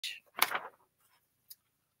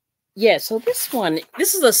Yeah, so this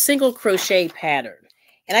is a single crochet pattern.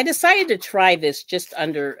 And I decided to try this just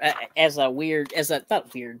under as a weird, as a,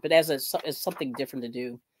 not weird, but as something different to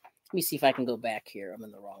do. Let me see if I can go back here. I'm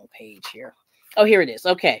in the wrong page here. Oh, here it is.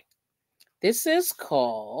 Okay. This is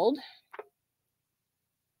called,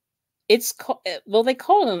 it's called, well, they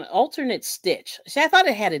call it an alternate stitch. See, I thought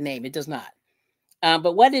it had a name. It does not.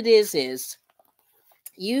 But what it is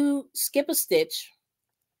you skip a stitch.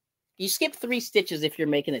 You skip 3 stitches if you're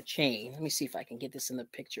making a chain. Let me see if I can get this in the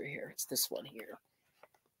picture here. It's this one here.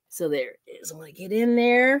 So there it is. I'm going to get in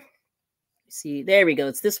there. See, there we go.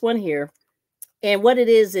 It's this one here. And what it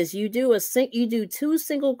is you do you do 2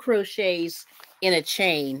 single crochets in a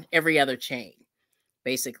chain every other chain,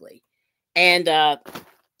 basically. And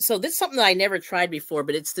so this is something that I never tried before,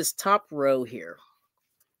 but it's this top row here,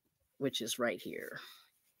 which is right here.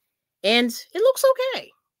 And it looks okay.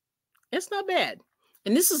 It's not bad.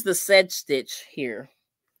 And this is the sedge stitch here,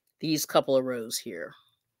 these couple of rows here.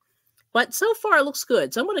 But so far it looks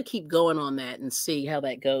good. So I'm going to keep going on that and see how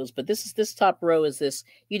that goes. But this top row is this.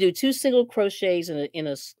 You do 2 single crochets in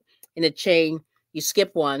a chain. You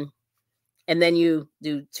skip one, and then you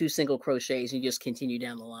do 2 single crochets. And you just continue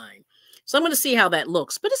down the line. So I'm going to see how that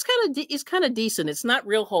looks. But it's kind of decent. It's not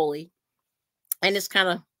real holy, and it's kind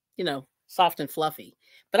of, you know, soft and fluffy.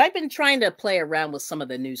 But I've been trying to play around with some of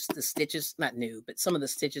the stitches, not new, but some of the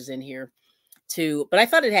stitches in here too. But I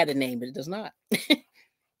thought it had a name, but it does not.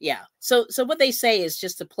 Yeah. So what they say is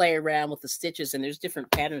just to play around with the stitches, and there's different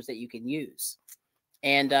patterns that you can use.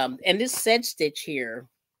 And this sedge stitch here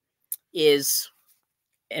is,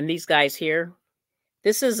 and these guys here,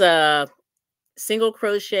 this is a single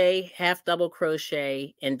crochet, half double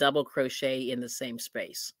crochet, and double crochet in the same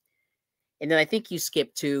space. And then I think you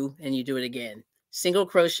skip 2 and you do it again. Single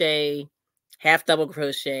crochet, half double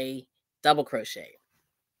crochet, double crochet.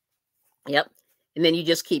 Yep. And then you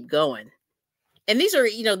just keep going. And these are,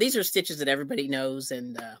 you know, these are stitches that everybody knows.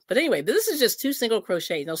 And, but anyway, this is just 2 single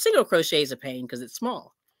crochets. Now, single crochet is a pain because it's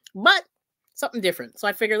small, but something different. So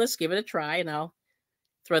I figured let's give it a try, and I'll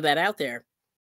throw that out there.